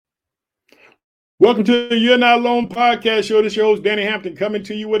Welcome to the You're Not Alone podcast show. This show is Danny Hampton coming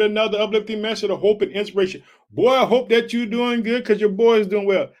to you with another uplifting message of hope and inspiration. Boy, I hope that you're doing good because your boy is doing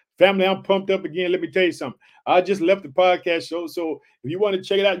well. Family, I'm pumped up again. Let me tell you something. I just left the podcast show. So if you want to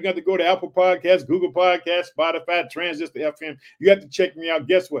check it out, you got to go to Apple Podcasts, Google Podcasts, Spotify, Transistor FM. You have to check me out.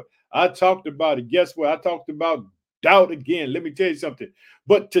 Guess what? I talked about it. Guess what? I talked about doubt again. Let me tell you something.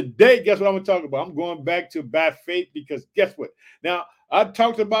 But today, guess what I'm going to talk about? I'm going back to by faith because guess what? Now, I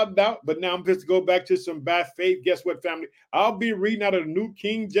talked about doubt, but now I'm just to go back to some by faith. Guess what, family? I'll be reading out of the New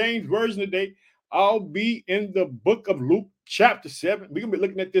King James Version today. I'll be in the book of Luke Chapter 7. We're going to be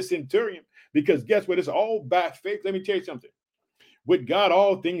looking at this centurion because guess what? It's all by faith. Let me tell you something. With God,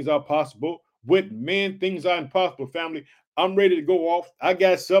 all things are possible. With man, things are impossible, family. I'm ready to go off. I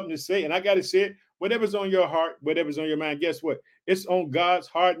got something to say, and I got to say it. Whatever's on your heart, whatever's on your mind, guess what? It's on God's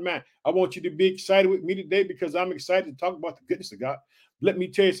heart and mind. I want you to be excited with me today because I'm excited to talk about the goodness of God. Let me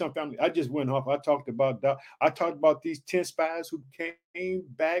tell you something, family. I just went off. I talked about that. I talked about these 10 spies who came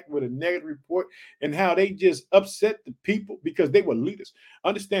back with a negative report and how they just upset the people because they were leaders.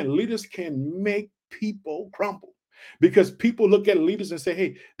 Understand, leaders can make people crumble because people look at leaders and say,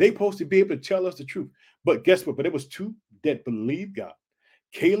 hey, they're supposed to be able to tell us the truth. But guess what? But it was two that believed God,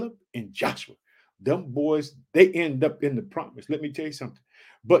 Caleb and Joshua. Them boys, they end up in the promise. Let me tell you something.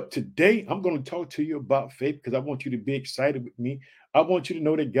 But today, I'm going to talk to you about faith because I want you to be excited with me. I want you to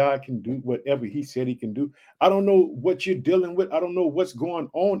know that God can do whatever he said he can do. I don't know what you're dealing with. I don't know what's going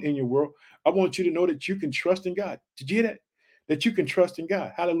on in your world. I want you to know that you can trust in God. Did you hear that? That you can trust in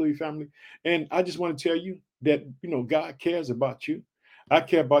God. Hallelujah, family. And I just want to tell you that, God cares about you. I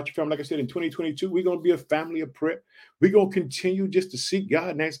care about your family. Like I said, in 2022, we're going to be a family of prayer. We're going to continue just to seek God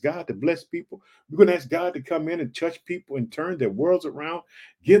and ask God to bless people. We're going to ask God to come in and touch people and turn their worlds around,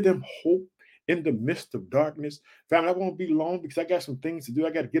 give them hope in the midst of darkness. Family, I won't be long because I got some things to do. I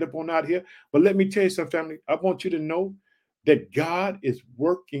got to get up on out here. But let me tell you something, family. I want you to know that God is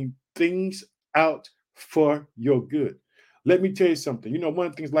working things out for your good. Let me tell you something. One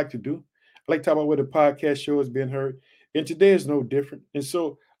of the things I like to do, I like to talk about where the podcast show is being heard. And today is no different. And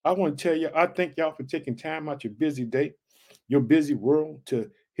so I want to tell you, I thank y'all for taking time out your busy day, your busy world to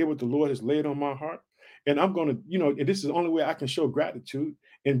hear what the Lord has laid on my heart. And I'm going to, and this is the only way I can show gratitude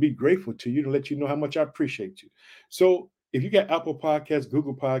and be grateful to you to let you know how much I appreciate you. So if you got Apple Podcasts,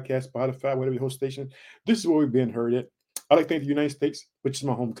 Google Podcasts, Spotify, whatever your host station, this is where we've been heard at. I like to thank the United States, which is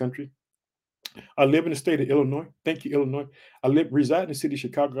my home country. I live in the state of Illinois. Thank you, Illinois. Reside in the city of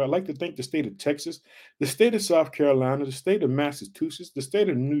Chicago. I'd like to thank the state of Texas, the state of South Carolina, the state of Massachusetts, the state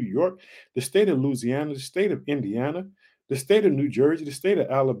of New York, the state of Louisiana, the state of Indiana, the state of New Jersey, the state of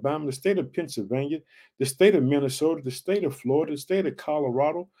Alabama, the state of Pennsylvania, the state of Minnesota, the state of Florida, the state of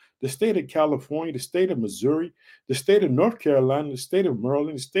Colorado, the state of California, the state of Missouri, the state of North Carolina, the state of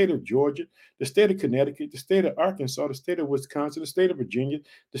Maryland, the state of Georgia, the state of Connecticut, the state of Arkansas, the state of Wisconsin, the state of Virginia,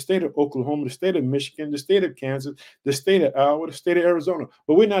 the state of Oklahoma, the state of Michigan, the state of Kansas, the state of Iowa, the state of Arizona.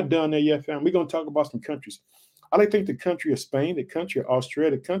 But we're not done there yet, fam. We're going to talk about some countries. I like to think the country of Spain, the country of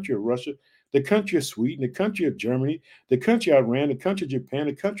Australia, the country of Russia, the country of Sweden, the country of Germany, the country of Iran, the country of Japan,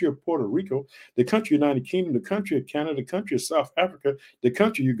 the country of Puerto Rico, the country of United Kingdom, the country of Canada, the country of South Africa, the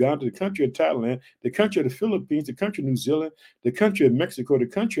country of Uganda, the country of Thailand, the country of the Philippines, the country of New Zealand, the country of Mexico, the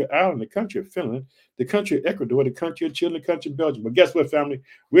country of Ireland, the country of Finland, the country of Ecuador, the country of Chile, the country of Belgium. But guess what, family?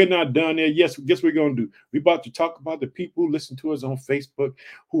 We're not done there. Yes, guess what we're going to do? We're about to talk about the people who listen to us on Facebook,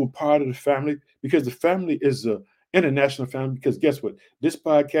 who are part of the family, because the family is a international family, because guess what? This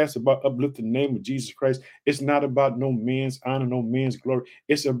podcast is about uplifting the name of Jesus Christ. It's not about no man's honor, no man's glory.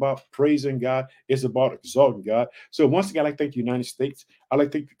 It's about praising God. It's about exalting God. So once again, I like to thank the United States. I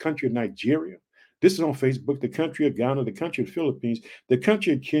like to thank the country of Nigeria. This is on Facebook. The country of Ghana, the country of the Philippines, the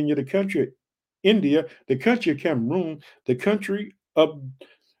country of Kenya, the country of India, the country of Cameroon, the country of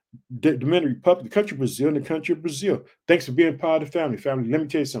the Dominican Republic, the country of Brazil, and the country of Brazil. Thanks for being part of the family. Family, let me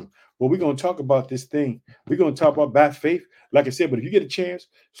tell you something. Well, we're going to talk about this thing. We're going to talk about by faith, like I said. But if you get a chance,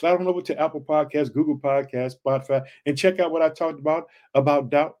 slide on over to Apple Podcasts, Google Podcasts, Spotify, and check out what I talked about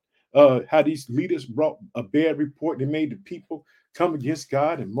doubt, how these leaders brought a bad report. They made the people come against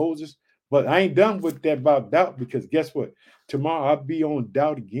God and Moses. But I ain't done with that about doubt, because guess what? Tomorrow I'll be on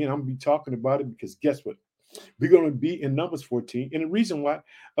doubt again. I'm going to be talking about it because guess what? We're going to be in Numbers 14. And the reason why,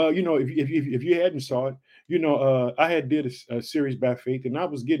 if you hadn't saw it, I had did a series by faith, and I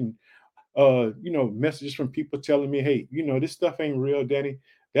was getting, messages from people telling me, hey, this stuff ain't real, Danny.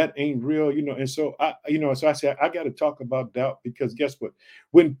 That ain't real, And so so I said, I got to talk about doubt, because guess what?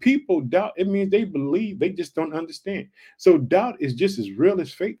 When people doubt, it means they believe, they just don't understand. So doubt is just as real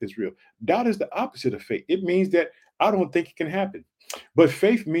as faith is real. Doubt is the opposite of faith. It means that I don't think it can happen. But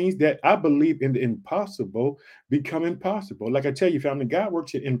faith means that I believe in the impossible becoming possible. Like I tell you, family, God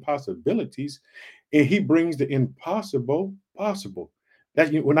works in impossibilities and he brings the impossible possible.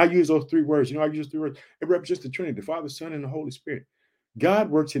 That when I use those three words, I use three words, it represents the Trinity, the Father, Son, and the Holy Spirit. God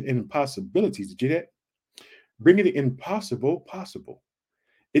works in impossibilities. Did you hear that? Bringing the impossible possible.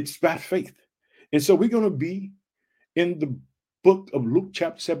 It's by faith. And so we're going to be in the book of Luke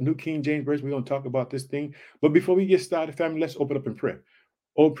chapter 7, New King James Version. We're going to talk about this thing. But before we get started, family, let's open up in prayer.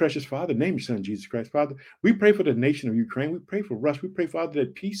 Oh, precious Father, name your son, Jesus Christ. Father, we pray for the nation of Ukraine. We pray for Russia. We pray, Father,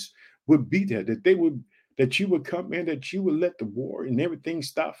 that peace would be there, that you would come in, that you would let the war and everything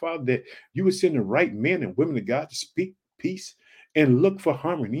stop, Father, that you would send the right men and women of God to speak peace and look for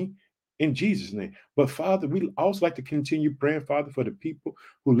harmony in Jesus' name. But Father, we also like to continue praying, Father, for the people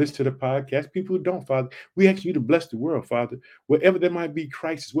who listen to the podcast, people who don't, Father. We ask you to bless the world, Father, wherever there might be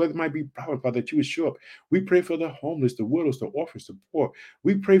crisis, wherever there might be problem, Father, that you would show up. We pray for the homeless, the widows, the orphans, the poor.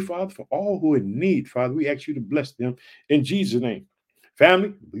 We pray, Father, for all who are in need, Father. We ask you to bless them in Jesus' name.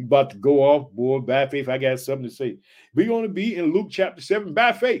 Family, we about to go off, boy, by faith. I got something to say. We're going to be in Luke chapter 7,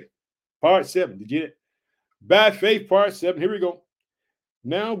 by faith, part 7. Did you get it? By faith, part 7. Here we go.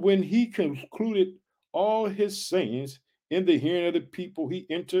 Now, when he concluded all his sayings in the hearing of the people, he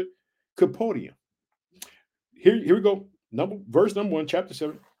entered Capernaum. Here we go. Verse number 1, chapter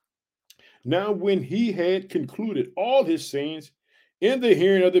 7. Now, when he had concluded all his sayings in the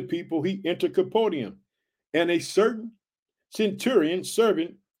hearing of the people, he entered Capernaum, and a certain centurion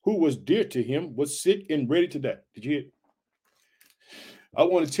servant who was dear to him was sick and ready to die. Did you hear? I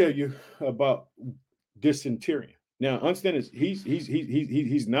want to tell you about this centurion. Now, understand this: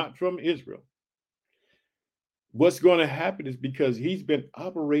 he's not from Israel. What's going to happen is because he's been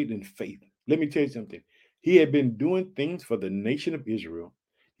operating in faith. Let me tell you something. He had been doing things for the nation of Israel.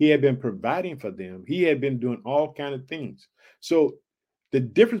 He had been providing for them. He had been doing all kinds of things. So the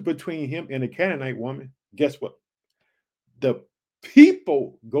difference between him and the Canaanite woman, guess what? The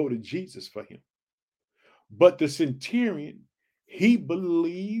people go to Jesus for him. But the centurion, he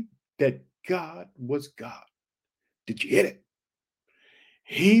believed that God was God. Did you hear it?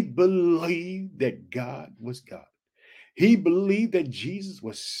 He believed that God was God. He believed that Jesus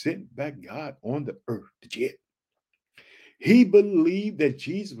was sent by God on the earth. Did you hear it? He believed that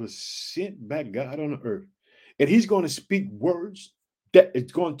Jesus was sent by God on the earth. And he's going to speak words that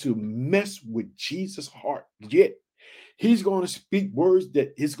is going to mess with Jesus' heart. Did you hear it? He's going to speak words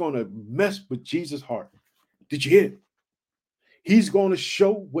that is going to mess with Jesus' heart. Did you hear it? He's going to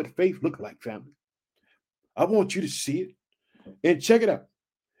show what faith look like, family. I want you to see it and check it out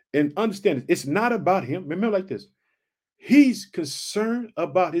and understand it. It's not about him. Remember like this. He's concerned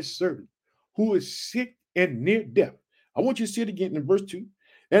about his servant who is sick and near death. I want you to see it again in verse 2.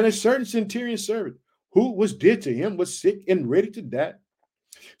 And a certain centurion servant who was dear to him was sick and ready to die.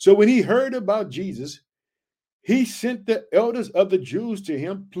 So when he heard about Jesus, he sent the elders of the Jews to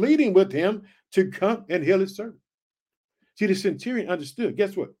him, pleading with him to come and heal his servant. See, the centurion understood.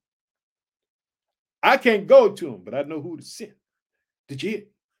 Guess what? I can't go to him, but I know who to send. Did you hear?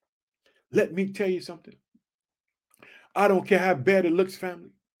 Let me tell you something. I don't care how bad it looks, family.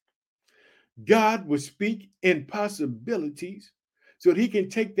 God will speak in possibilities so that he can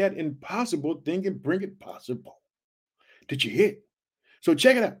take that impossible thing and bring it possible. Did you hear? So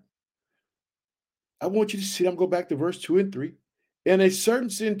check it out. I want you to see, I'm going to go back to verse 2 and 3. And a certain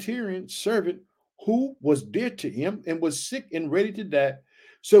centurion servant who was dear to him and was sick and ready to die.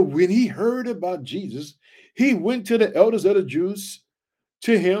 So when he heard about Jesus, he went to the elders of the Jews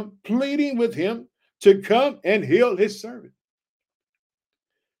to him, pleading with him to come and heal his servant.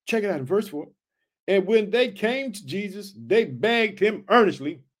 Check it out in verse 4. And when they came to Jesus, they begged him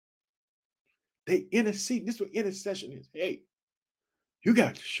earnestly. They intercede. This is what intercession is. Hey, you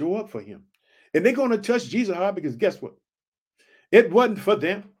got to show up for him. And they're going to touch Jesus hard because guess what? It wasn't for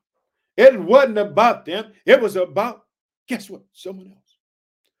them. It wasn't about them. It was about, guess what? Someone else.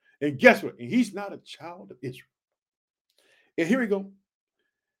 And guess what? And he's not a child of Israel. And here we go.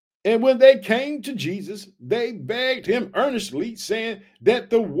 And when they came to Jesus, they begged him earnestly, saying that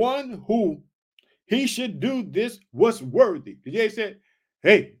the one who he should do this was worthy. Did you say,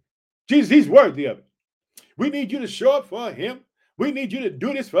 hey, Jesus, he's worthy of it. We need you to show up for him. We need you to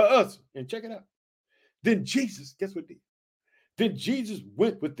do this for us. And check it out. Then Jesus, guess what did? Then Jesus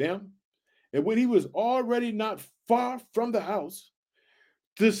went with them. And when he was already not far from the house,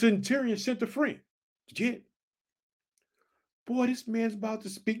 the centurion sent a friend. Did you hear? Boy, this man's about to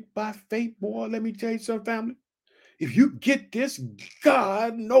speak by faith, boy. Let me tell you something, family. If you get this,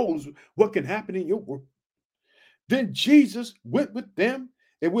 God knows what can happen in your world. Then Jesus went with them,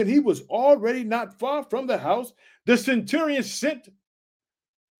 and when he was already not far from the house, the centurion sent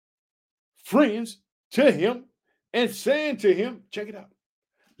friends to him and saying to him, check it out.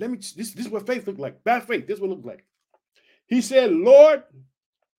 This is what faith looked like. By faith, this is what it looked like. He said, Lord,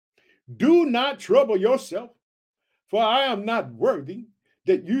 do not trouble yourself, for I am not worthy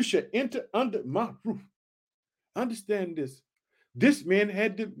that you should enter under my roof. Understand this. This man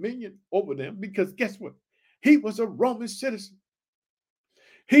had dominion over them because guess what? He was a Roman citizen.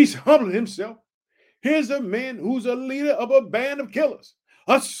 He's humbled himself. Here's a man who's a leader of a band of killers,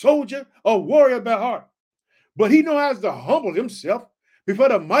 a soldier, a warrior by heart. But he knows how to humble himself before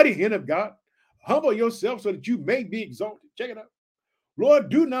the mighty hand of God. Humble yourself so that you may be exalted. Check it out. Lord,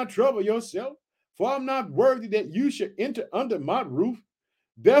 do not trouble yourself, for I'm not worthy that you should enter under my roof.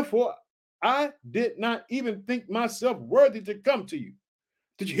 Therefore, I did not even think myself worthy to come to you.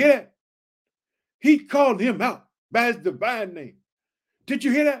 Did you hear that? He called him out by his divine name. Did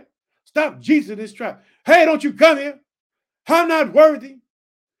you hear that? Stop Jesus in his trap. Hey, don't you come here. I'm not worthy.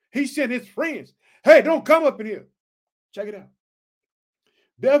 He sent his friends. Hey, don't come up in here. Check it out.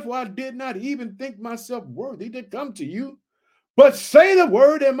 Therefore, I did not even think myself worthy to come to you, but say the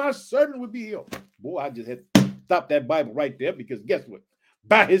word and my servant would be healed. Boy, I just had to stop that Bible right there because guess what?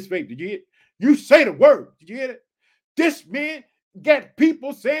 By his faith, did you hear it? You say the word. Did you hear it? This man got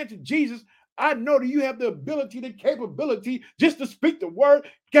people saying to Jesus, I know that you have the ability, the capability just to speak the word.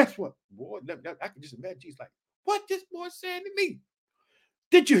 Guess what? Boy, I can just imagine Jesus like, what this boy saying to me?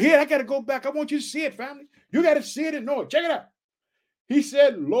 Did you hear? I got to go back. I want you to see it, family. You got to see it and know it. Check it out. He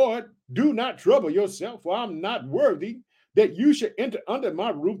said, Lord, do not trouble yourself, for I'm not worthy that you should enter under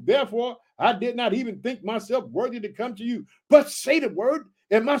my roof. Therefore, I did not even think myself worthy to come to you. But say the word,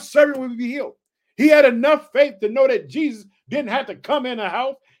 and my servant will be healed. He had enough faith to know that Jesus didn't have to come in the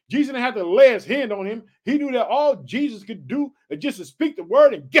house. Jesus didn't have to lay his hand on him. He knew that all Jesus could do is just to speak the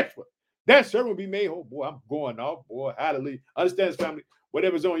word, and guess what? That servant will be made whole. Boy, I'm going off, boy. Hallelujah. Understand this, family?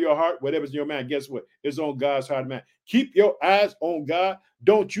 Whatever's on your heart, whatever's in your mind, guess what? It's on God's heart, man. Keep your eyes on God.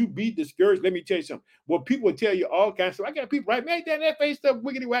 Don't you be discouraged. Let me tell you something. Well, people will tell you all kinds of stuff. I got people right, man, that face stuff,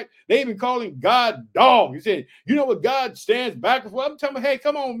 wickedy whack. They even calling God dog. He said, you know what God stands back for? I'm telling you, hey,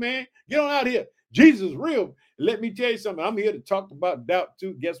 come on, man. Get on out here. Jesus is real. Let me tell you something. I'm here to talk about doubt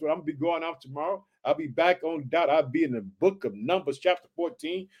too. Guess what? I'm going to be going off tomorrow. I'll be back on doubt. I'll be in the book of Numbers, chapter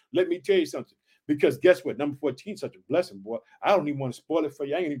 14. Let me tell you something. Because guess what? Number 14 is such a blessing, boy. I don't even want to spoil it for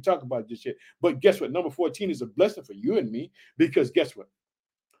you. I ain't even talk about this shit. But guess what? Number 14 is a blessing for you and me. Because guess what?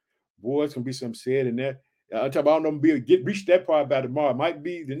 Boy, it's going to be something said in there. I don't know if I'm going to be able to reach that part by tomorrow. It might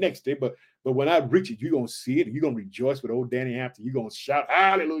be the next day. But when I reach it, you're going to see it. And you're going to rejoice with old Danny Hampton. You're going to shout,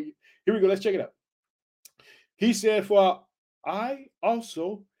 hallelujah. Here we go. Let's check it out. He said, for I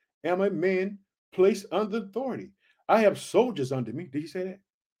also am a man placed under authority. I have soldiers under me. Did he say that?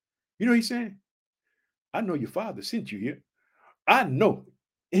 You know what he's saying? I know your father sent you here. I know.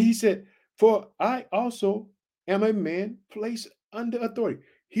 And he said, for I also am a man placed under authority.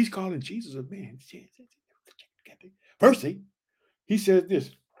 He's calling Jesus a man. Verse 8, he says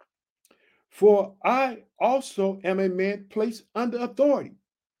this, for I also am a man placed under authority.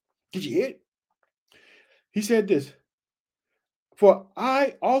 Did you hear it? He said this, for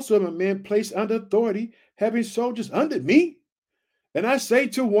I also am a man placed under authority, having soldiers under me. And I say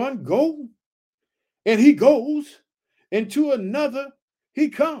to one, go, and he goes, and to another, he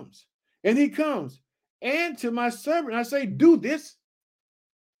comes, and he comes. And to my servant, I say, do this,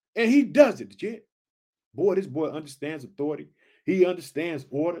 and he does it. Yeah. Boy, this boy understands authority. He understands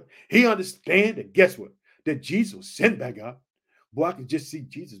order. He understands that, guess what? That Jesus was sent by God. Boy, I can just see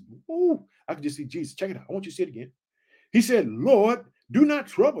Jesus. Ooh, I can just see Jesus. Check it out. I want you to see it again. He said, Lord, do not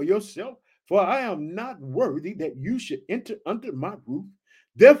trouble yourself, for I am not worthy that you should enter under my roof.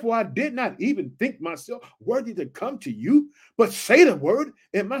 Therefore, I did not even think myself worthy to come to you, but say the word,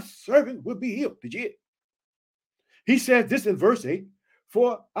 and my servant will be healed. Did you hear? He says this in verse 8,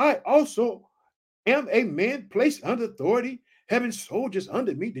 for I also am a man placed under authority, having soldiers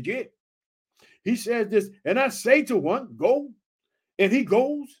under me. Did you hear? He says this, and I say to one, go, and he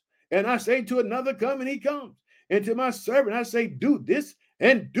goes, and I say to another, come, and he comes. And to my servant, I say, do this,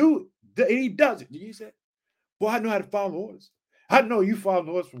 and do it. And he does it. Did you say? Boy, I know how to follow orders. I know you follow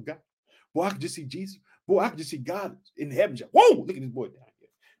orders from God. Boy, I can just see Jesus. Boy, I can just see God in heaven. Whoa, look at this boy down here.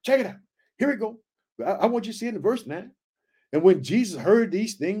 Check it out. Here we go. I want you to see it in verse 9. And when Jesus heard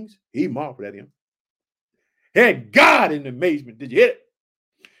these things, he marveled at him. He had God in amazement. Did you hear it?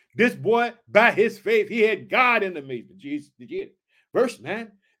 This boy, by his faith, he had God in amazement. Jesus, did you hear it? Verse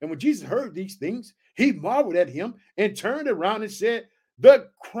 9. And when Jesus heard these things, he marveled at him and turned around and said, the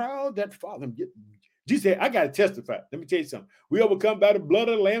crowd that followed him. Jesus said, I got to testify. Let me tell you something. We overcome by the blood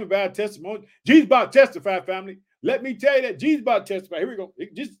of the Lamb and by our testimony. Jesus about to testify, family. Let me tell you that Jesus about to testify. Here we go.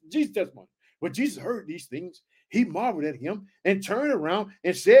 Jesus testimony. When Jesus heard these things, he marveled at him and turned around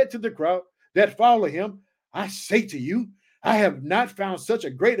and said to the crowd that followed him, I say to you, I have not found such a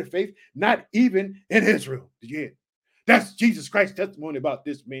greater faith, not even in Israel. Did you hear it? That's Jesus Christ's testimony about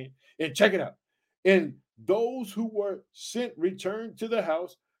this man. And check it out. And those who were sent returned to the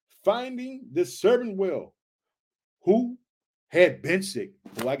house, finding the servant well, who had been sick.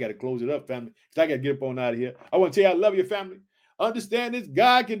 Oh, I got to close it up, family, because I got to get up on out of here. I want to tell you I love your family. Understand this.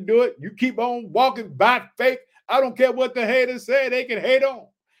 God can do it. You keep on walking by faith. I don't care what the haters say. They can hate on.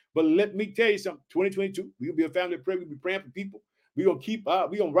 But let me tell you something. 2022, we're going to be a family of prayer. We'll be praying for people. We're going to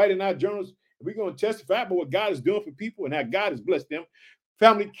we're going to write in our journals. We're going to testify about what God is doing for people and how God has blessed them.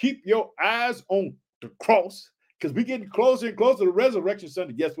 Family, keep your eyes on the cross, because we're getting closer and closer to Resurrection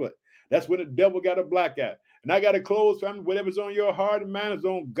Sunday. Guess what? That's when the devil got a black eye. And I got to close, family. Whatever's on your heart and mind is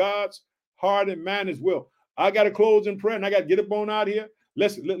on God's heart and mind as well. I got to close in prayer, and I got to get up on out of here.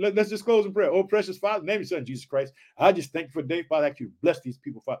 Let's just close in prayer. Oh, precious Father, in the name of your Son, Jesus Christ, I just thank you for the day, Father. I ask you to bless these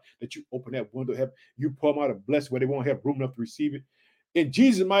people, Father, that you open that window of heaven. You pour them out a blessing where they won't have room enough to receive it. In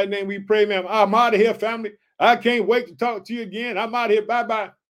Jesus' mighty name we pray, man. I'm out of here, family. I can't wait to talk to you again. I'm out of here.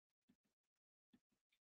 Bye-bye.